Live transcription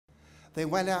They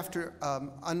went after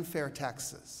unfair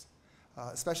taxes,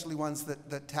 especially ones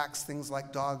that tax things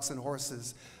like dogs and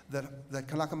horses that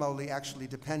Kanaka Maoli actually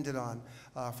depended on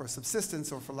for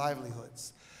subsistence or for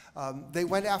livelihoods. They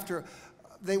went after,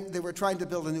 they were trying to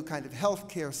build a new kind of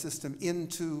healthcare system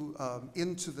into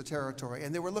the territory,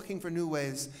 and they were looking for new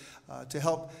ways to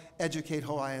help educate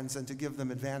Hawaiians and to give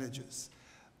them advantages.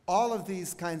 All of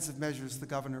these kinds of measures the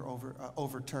governor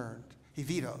overturned. He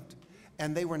vetoed,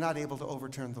 and they were not able to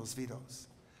overturn those vetoes.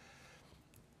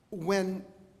 When,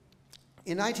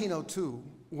 in 1902,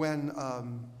 when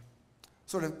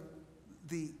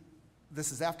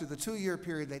this is after the 2-year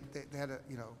period, they had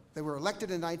they were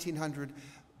elected in 1900.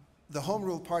 The Home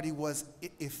Rule Party was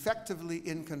effectively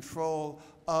in control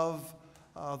of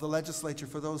the legislature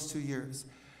for those 2 years.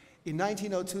 In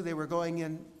 1902, they were going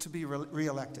in to be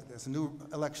re-elected. There's a new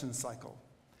election cycle.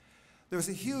 There was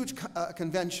a huge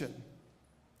convention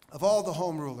of all the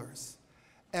home rulers,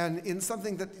 and in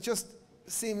something that just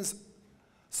seems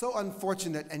so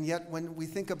unfortunate, and yet when we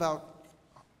think about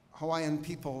Hawaiian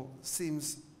people,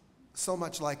 seems so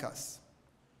much like us.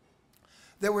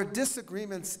 There were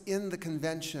disagreements in the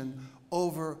convention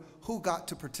over who got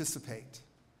to participate.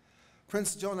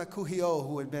 Prince Jonah Kuhio,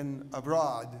 who had been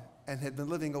abroad and had been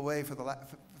living away for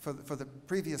the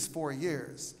previous 4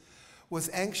 years, was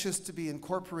anxious to be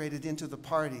incorporated into the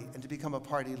party and to become a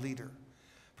party leader.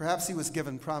 Perhaps he was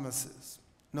given promises.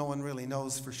 No one really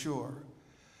knows for sure.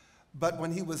 But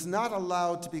when he was not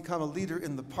allowed to become a leader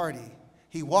in the party,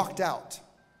 he walked out,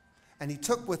 and he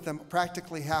took with him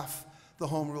practically half the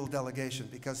Home Rule delegation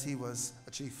because he was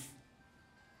a chief.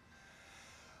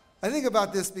 I think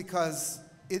about this because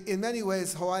in many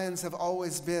ways Hawaiians have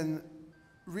always been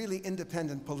really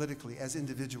independent politically as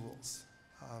individuals.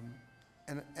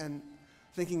 And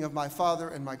thinking of my father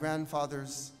and my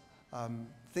grandfathers,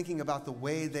 thinking about the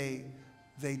way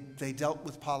they dealt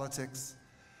with politics,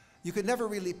 you could never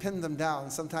really pin them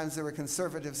down. Sometimes they were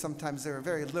conservative, sometimes they were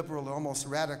very liberal and almost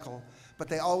radical, but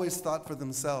they always thought for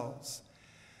themselves.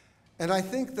 And I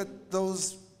think that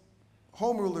those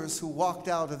home rulers who walked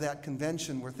out of that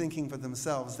convention were thinking for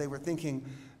themselves. They were thinking,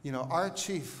 our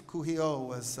chief, Kuhio,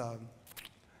 was,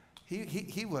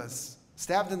 he was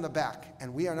stabbed in the back,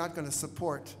 and we are not going to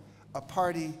support a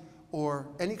party or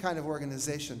any kind of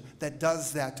organization that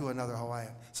does that to another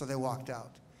Hawaiian. So they walked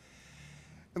out.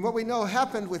 And what we know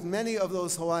happened with many of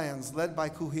those Hawaiians, led by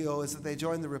Kuhio, is that they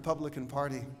joined the Republican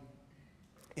Party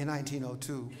in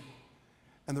 1902.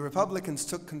 And the Republicans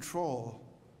took control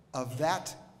of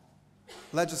that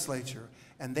legislature,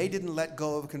 and they didn't let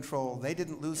go of control. They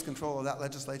didn't lose control of that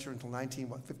legislature until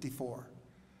 1954.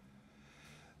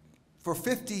 For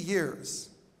 50 years,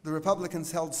 the Republicans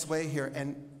held sway here,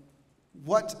 and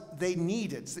what they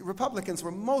needed, the Republicans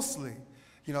were mostly,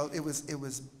 it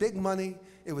was big money,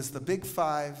 it was the Big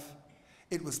Five,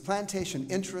 it was plantation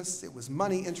interests, it was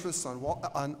money interests on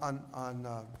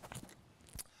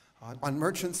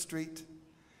Merchant Street.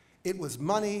 It was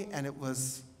money, and it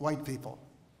was white people.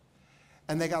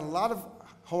 And they got a lot of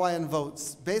Hawaiian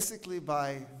votes basically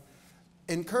by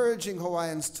encouraging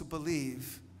Hawaiians to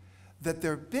believe that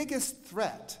their biggest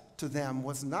threat to them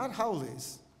was not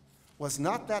haoles, was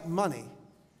not that money,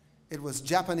 it was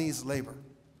Japanese labor.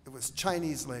 It was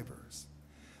Chinese laborers.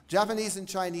 Japanese and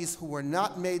Chinese who were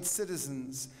not made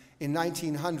citizens in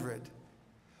 1900,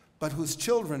 but whose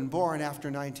children born after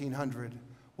 1900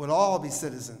 would all be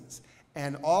citizens.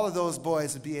 And all of those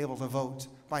boys would be able to vote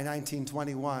by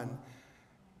 1921.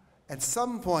 At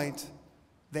some point,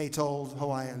 they told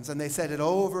Hawaiians, and they said it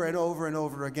over and over and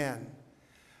over again,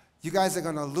 you guys are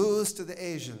going to lose to the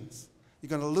Asians. You're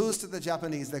going to lose to the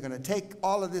Japanese. They're going to take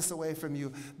all of this away from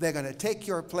you. They're going to take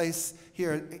your place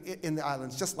here in the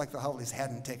islands, just like the haoles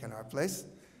hadn't taken our place.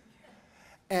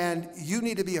 And you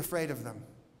need to be afraid of them.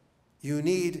 You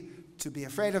need to be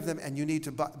afraid of them, and you need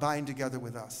to bind together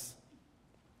with us.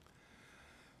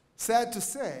 Sad to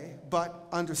say, but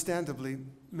understandably,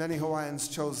 many Hawaiians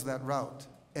chose that route.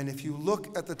 And if you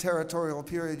look at the territorial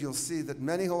period, you'll see that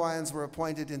many Hawaiians were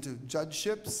appointed into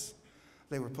judgeships.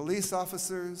 They were police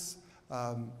officers.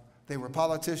 They were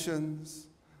politicians,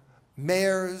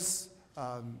 mayors,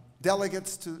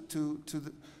 delegates to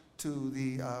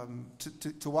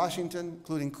Washington,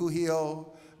 including Kuhio,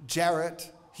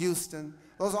 Jarrett, Houston.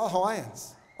 Those are all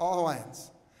Hawaiians, all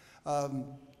Hawaiians.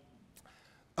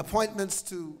 Appointments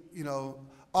to,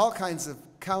 all kinds of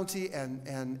county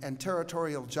and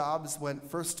territorial jobs went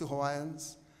first to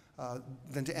Hawaiians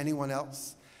than to anyone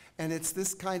else. And it's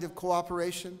this kind of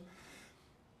cooperation.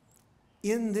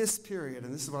 In this period,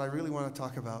 and this is what I really want to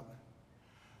talk about,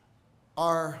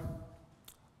 our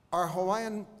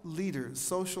Hawaiian leaders,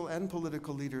 social and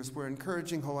political leaders, were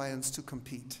encouraging Hawaiians to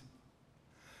compete.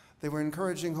 They were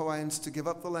encouraging Hawaiians to give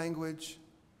up the language,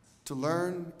 to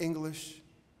learn English,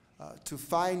 to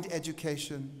find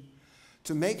education,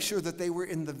 to make sure that they were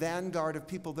in the vanguard of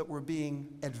people that were being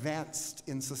advanced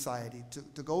in society,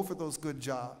 to go for those good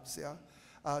jobs, yeah?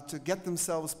 To get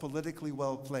themselves politically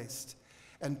well placed.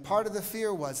 And part of the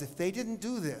fear was if they didn't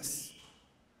do this,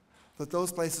 that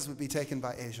those places would be taken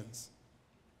by Asians.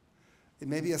 It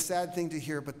may be a sad thing to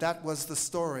hear, but that was the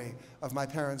story of my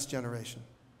parents' generation.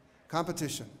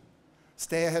 Competition.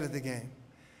 Stay ahead of the game.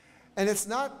 And it's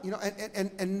not, you know,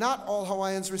 and not all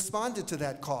Hawaiians responded to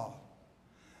that call.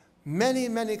 Many,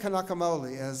 many Kanaka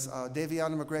Maoli, as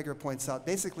Daviana McGregor points out,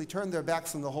 basically turned their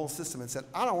backs on the whole system and said,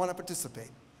 I don't want to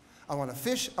participate. I want to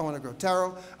fish, I want to grow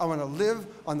taro, I want to live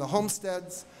on the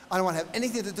homesteads, I don't want to have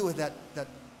anything to do with that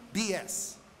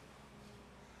BS.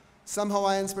 Some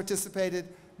Hawaiians participated,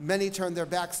 many turned their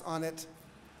backs on it,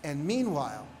 and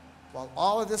meanwhile, while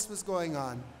all of this was going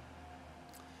on,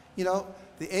 you know,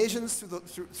 the Asians,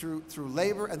 through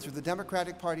labor and through the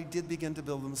Democratic Party, did begin to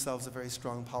build themselves a very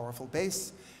strong, powerful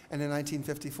base. And in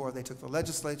 1954, they took the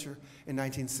legislature. In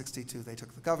 1962, they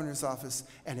took the governor's office.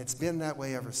 And it's been that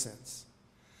way ever since.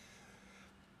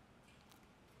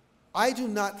 I do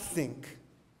not think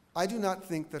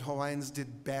that Hawaiians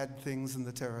did bad things in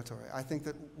the territory. I think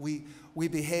that we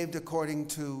behaved according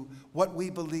to what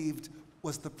we believed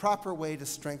was the proper way to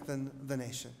strengthen the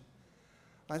nation.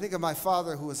 I think of my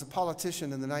father, who was a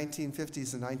politician in the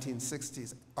 1950s and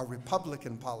 1960s, a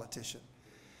Republican politician.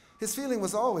 His feeling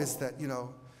was always that, you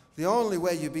know, the only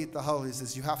way you beat the Haulis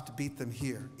is you have to beat them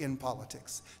here in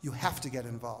politics. You have to get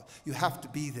involved. You have to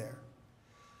be there.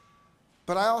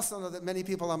 But I also know that many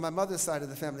people on my mother's side of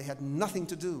the family had nothing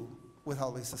to do with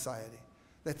Haole society.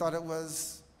 They thought it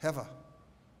was heva.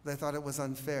 They thought it was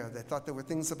unfair. They thought there were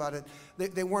things about it.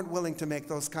 They weren't willing to make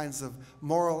those kinds of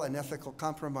moral and ethical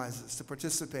compromises to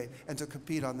participate and to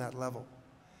compete on that level.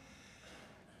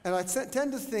 And I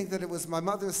tend to think that it was my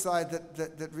mother's side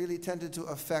that really tended to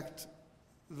affect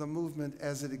the movement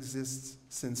as it exists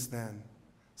since then,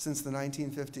 since the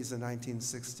 1950s and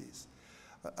 1960s.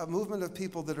 A movement of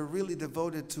people that are really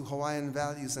devoted to Hawaiian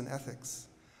values and ethics.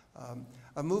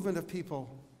 A movement of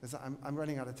people, I'm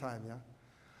running out of time, yeah?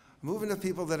 Movement of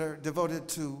people that are devoted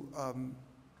to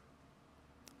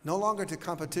no longer to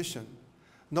competition,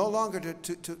 no longer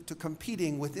to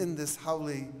competing within this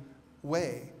Haole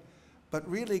way, but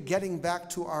really getting back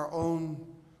to our own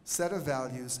set of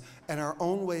values and our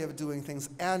own way of doing things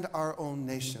and our own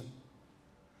nation.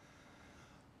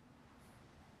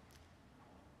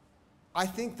 I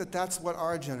think that that's what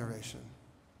our generation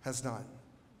has done.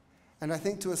 And I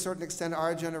think to a certain extent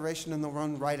our generation and the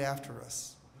one right after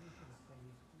us.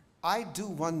 I do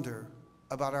wonder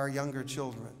about our younger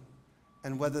children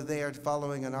and whether they are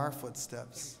following in our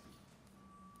footsteps.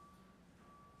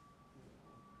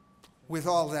 With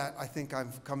all that, I think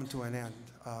I've come to an end.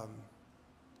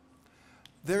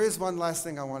 There is one last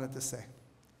thing I wanted to say.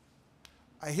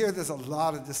 I hear there's a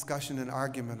lot of discussion and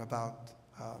argument about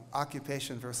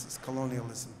occupation versus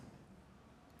colonialism.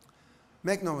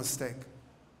 Make no mistake,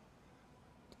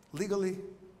 legally,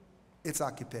 it's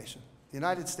occupation. The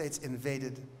United States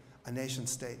invaded a nation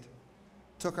state,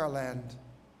 took our land,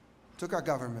 took our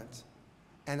government,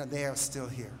 and they are still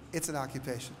here. It's an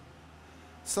occupation.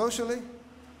 Socially,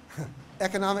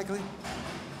 economically,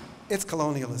 it's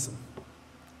colonialism.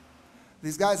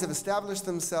 These guys have established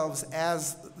themselves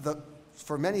as,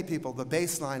 for many people, the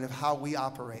baseline of how we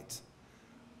operate.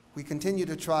 We continue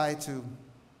to try to,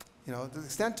 you know, the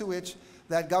extent to which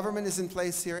that government is in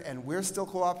place here and we're still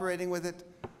cooperating with it,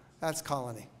 that's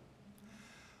colony.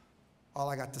 All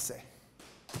I got to say.